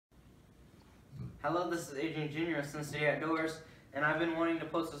Hello, this is Adrian Jr. of Cincinnati Outdoors, and I've been wanting to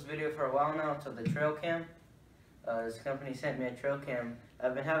post this video for a while now to the trail cam. This company sent me a trail cam.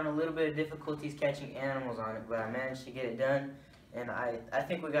 I've been having a little bit of difficulties catching animals on it, but I managed to get it done, and I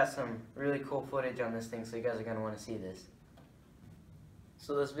think we got some really cool footage on this thing, so you guys are going to want to see this.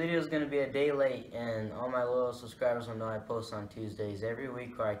 So this video is going to be a day late, and all my loyal subscribers will know I post on Tuesdays every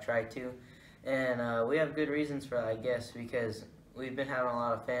week, or I try to. And we have good reasons for that, I guess, because we've been having a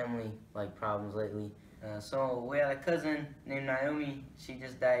lot of family problems lately. So we had a cousin named Naomi. She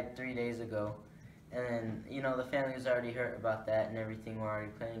just died 3 days ago. And then, you know, the family was already hurt about that and everything. We're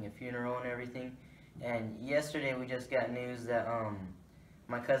already planning a funeral and everything. And yesterday we just got news that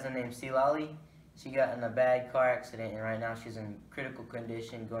my cousin named Silali, she got in a bad car accident, and right now she's in critical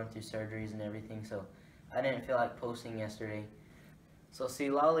condition, going through surgeries and everything. So I didn't feel like posting yesterday. So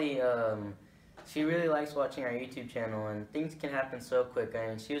Silali, she really likes watching our YouTube channel, and things can happen so quick. I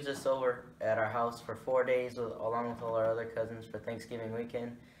mean, she was just over at our house for 4 days along with all our other cousins for Thanksgiving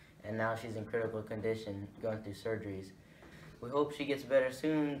weekend, and now she's in critical condition, going through surgeries. We hope she gets better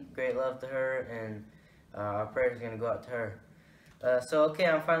soon. Great love to her, and our prayers are going to go out to her. So okay,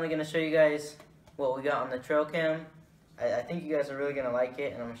 I'm finally going to show you guys what we got on the trail cam. I think you guys are really going to like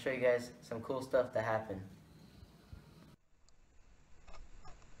it, and I'm going to show you guys some cool stuff that happened.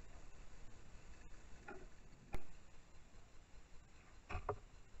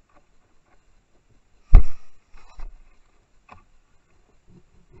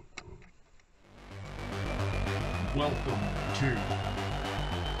 Welcome to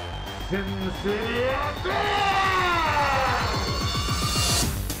Distianert!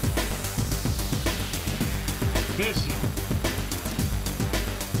 Fishing,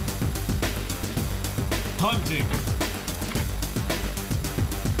 hunting,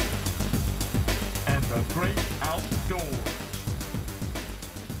 and the great outdoors.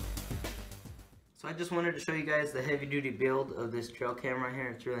 So I just wanted to show you guys the heavy duty build of this trail cam right here.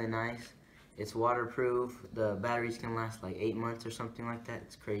 It's really nice. It's waterproof. The batteries can last like 8 months or something like that.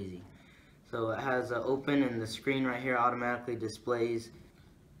 It's crazy. So it has open, and the screen right here automatically displays.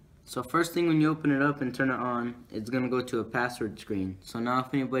 So first thing when you open it up and turn it on, it's going to go to a password screen. So now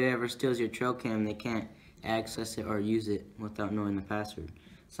if anybody ever steals your trail cam, they can't access it or use it without knowing the password.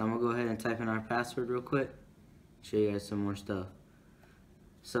 So I'm going to go ahead and type in our password real quick. Show you guys some more stuff.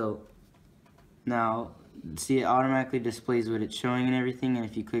 So now see, it automatically displays what it's showing and everything, and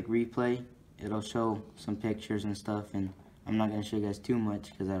if you click replay, it'll show some pictures and stuff, and I'm not going to show you guys too much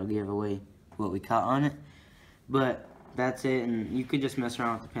because that'll give away what we caught on it. But that's it, and you could just mess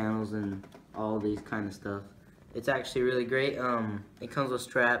around with the panels and all these kind of stuff. It's actually really great. It comes with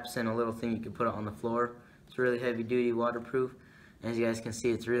straps and a little thing you can put it on the floor. It's really heavy duty, waterproof. As you guys can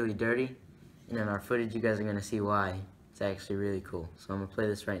see, it's really dirty. And in our footage, you guys are going to see why. It's actually really cool. So I'm going to play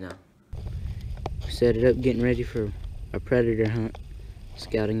this right now. Set it up, getting ready for a predator hunt.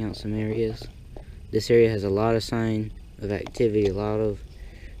 Scouting out some areas. This area has a lot of sign of activity, a lot of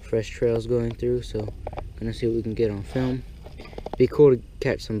fresh trails going through, so I'm gonna see what we can get on film. Be cool to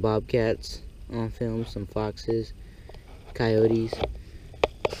catch some bobcats on film, some foxes, coyotes.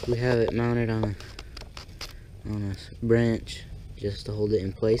 We have it mounted on a branch just to hold it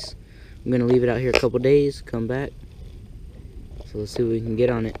in place. I'm gonna leave it out here a couple days, come back. So let's see what we can get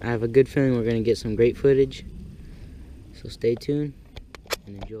on it. I have a good feeling we're gonna get some great footage, so stay tuned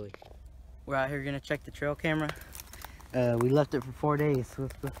and enjoy. We're out here gonna check the trail camera. We left it for 4 days, so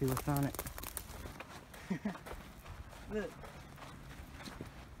let's see what's on it. Look,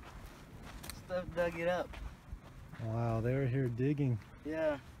 stuff dug it up. Wow, they were here digging.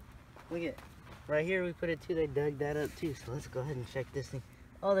 Yeah, look at right here. We put it too. They dug that up too. So let's go ahead and check this thing.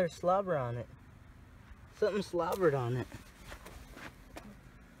 Oh, there's slobber on it. Something slobbered on it.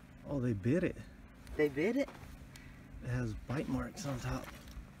 Oh, they bit it. They bit it? It has bite marks on top.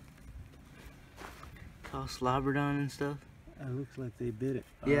 All slobbered on and stuff. It looks like they bit it.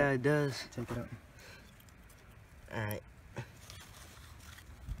 Yeah, it does. Take it out. Alright.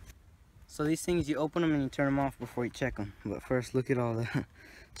 So these things, you open them and you turn them off before you check them. But first, look at all the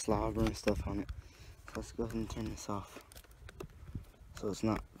slobber and stuff on it. So let's go ahead and turn this off, so it's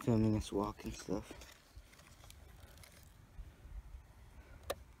not filming us walking stuff.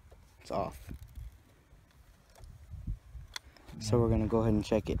 It's off. So we're gonna go ahead and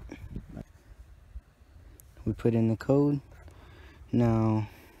check it. We put in the code. Now,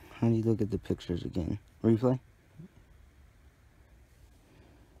 how do you look at the pictures again? Replay?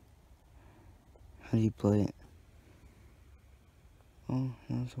 How do you play it? Oh,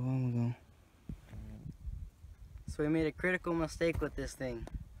 that was a while ago. So we made a critical mistake with this thing.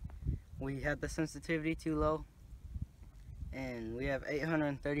 We had the sensitivity too low, and we have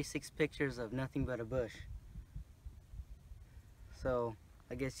 836 pictures of nothing but a bush. So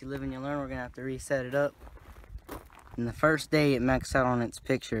I guess you live and you learn. We're gonna have to reset it up. And the first day it maxed out on its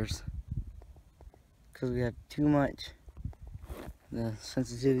pictures because we have too much. The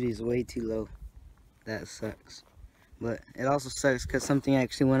sensitivity is way too low. That sucks. But it also sucks because something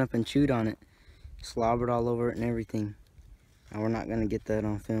actually went up and chewed on it. Slobbered all over it and everything. And we're not gonna get that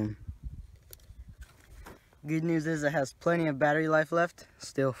on film. Good news is it has plenty of battery life left,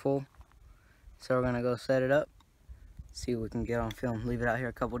 still full. So we're gonna go set it up, see what we can get on film. Leave it out here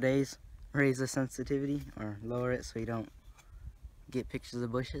a couple days, raise the sensitivity or lower it so you don't get pictures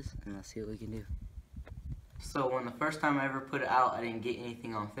of bushes, and let's see what we can do. So when the first time I ever put it out, I didn't get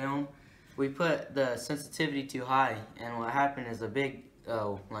anything on film. We put the sensitivity too high, and what happened is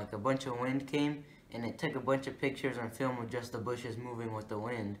like a bunch of wind came, and it took a bunch of pictures on film with just the bushes moving with the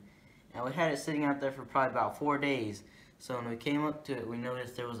wind. And we had it sitting out there for probably about 4 days. So when we came up to it, we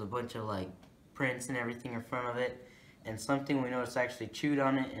noticed there was a bunch of like prints and everything in front of it, and something we noticed actually chewed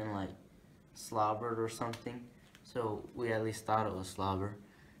on it and like slobbered or something. So we at least thought it was slobber.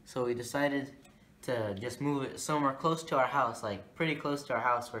 So we decided to just move it somewhere close to our house, like pretty close to our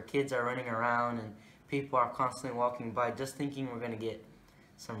house, where kids are running around and people are constantly walking by, just thinking we're gonna get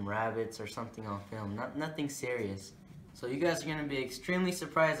some rabbits or something on film. Nothing serious. So you guys are gonna be extremely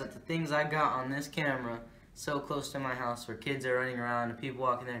surprised at the things I got on this camera so close to my house, where kids are running around and people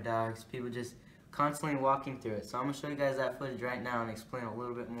walking their dogs, people just constantly walking through it. So I'm gonna show you guys that footage right now and explain a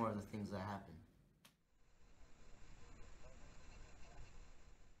little bit more of the things that happened.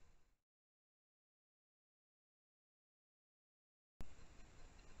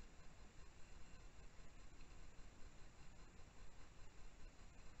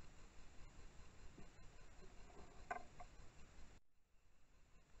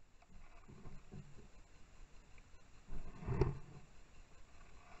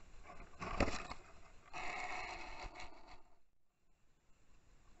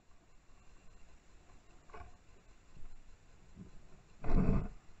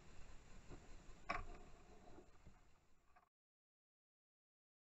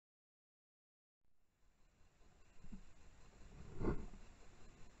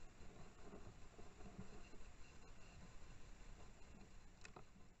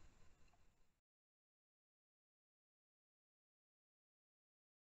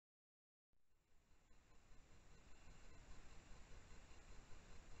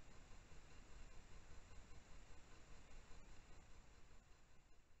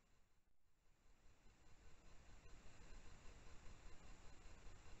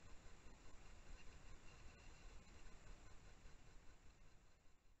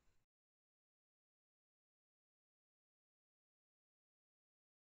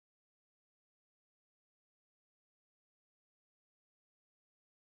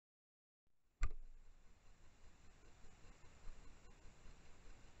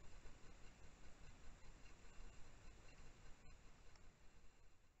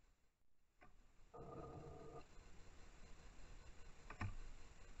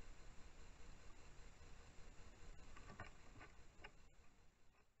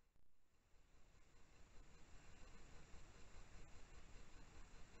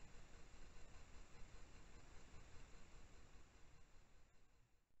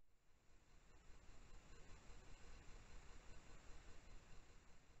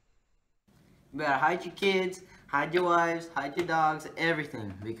 You better hide your kids, hide your wives, hide your dogs,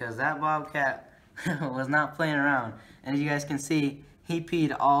 everything, because that bobcat was not playing around. And as you guys can see, he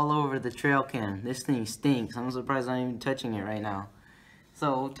peed all over the trail cam. This thing stinks. I'm surprised I'm even touching it right now.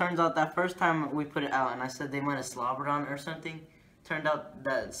 So it turns out that first time we put it out, and I said they might have slobbered on it or something, turned out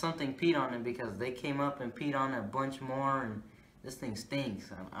that something peed on it, because they came up and peed on it a bunch more, and this thing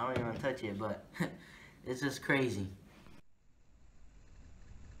stinks. I don't even want to touch it, but it's just crazy.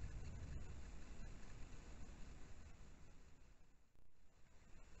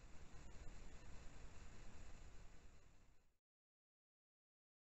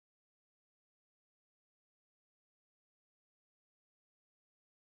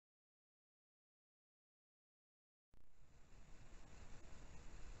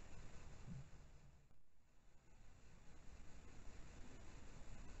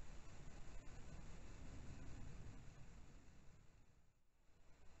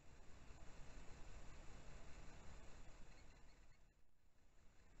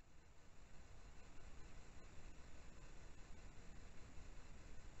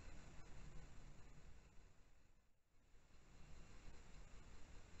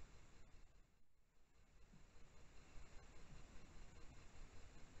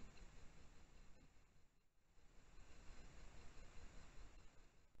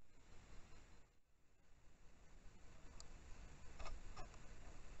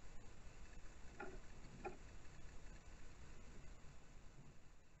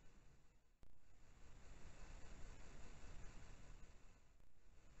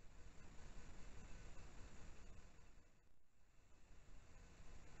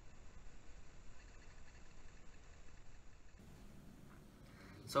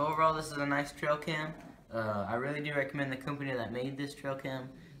 So overall, this is a nice trail cam. I really do recommend the company that made this trail cam.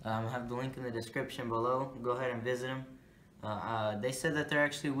 I have the link in the description below. Go ahead and visit them. They said that they're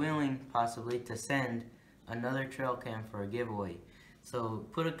actually willing, possibly, to send another trail cam for a giveaway. So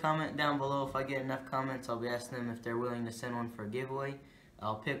put a comment down below. If I get enough comments, I'll be asking them if they're willing to send one for a giveaway.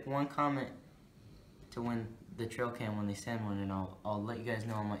 I'll pick one comment to win the trail cam when they send one, and I'll let you guys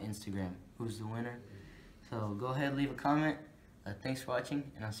know on my Instagram who's the winner. So go ahead, leave a comment. Thanks for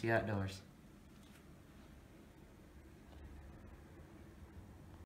watching, and I'll see you outdoors.